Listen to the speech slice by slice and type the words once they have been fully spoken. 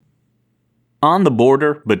On the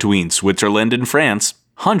border between Switzerland and France,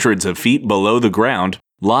 hundreds of feet below the ground,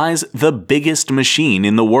 lies the biggest machine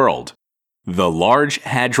in the world, the Large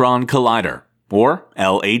Hadron Collider, or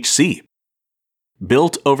LHC.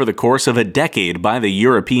 Built over the course of a decade by the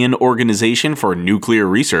European Organization for Nuclear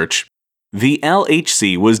Research, the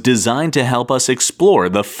LHC was designed to help us explore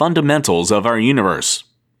the fundamentals of our universe.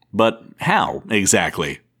 But how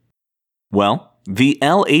exactly? Well, the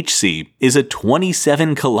LHC is a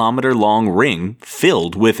 27-kilometer-long ring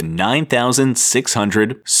filled with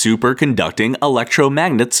 9,600 superconducting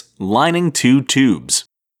electromagnets lining two tubes.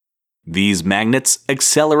 These magnets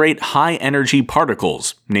accelerate high-energy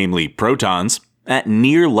particles, namely protons, at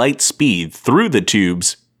near light speed through the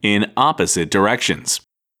tubes in opposite directions.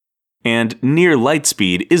 And near light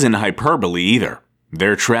speed isn't hyperbole either.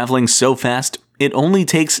 They're traveling so fast, it only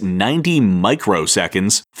takes 90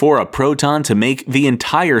 microseconds for a proton to make the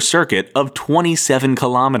entire circuit of 27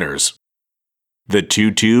 kilometers. The two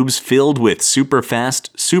tubes filled with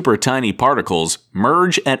super-fast, super-tiny particles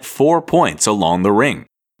merge at 4 points along the ring,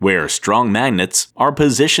 where strong magnets are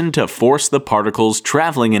positioned to force the particles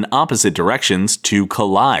traveling in opposite directions to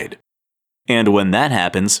collide. And when that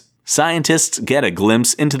happens, scientists get a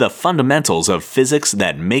glimpse into the fundamentals of physics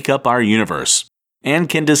that make up our universe, and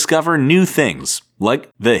can discover new things like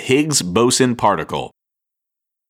the Higgs boson particle,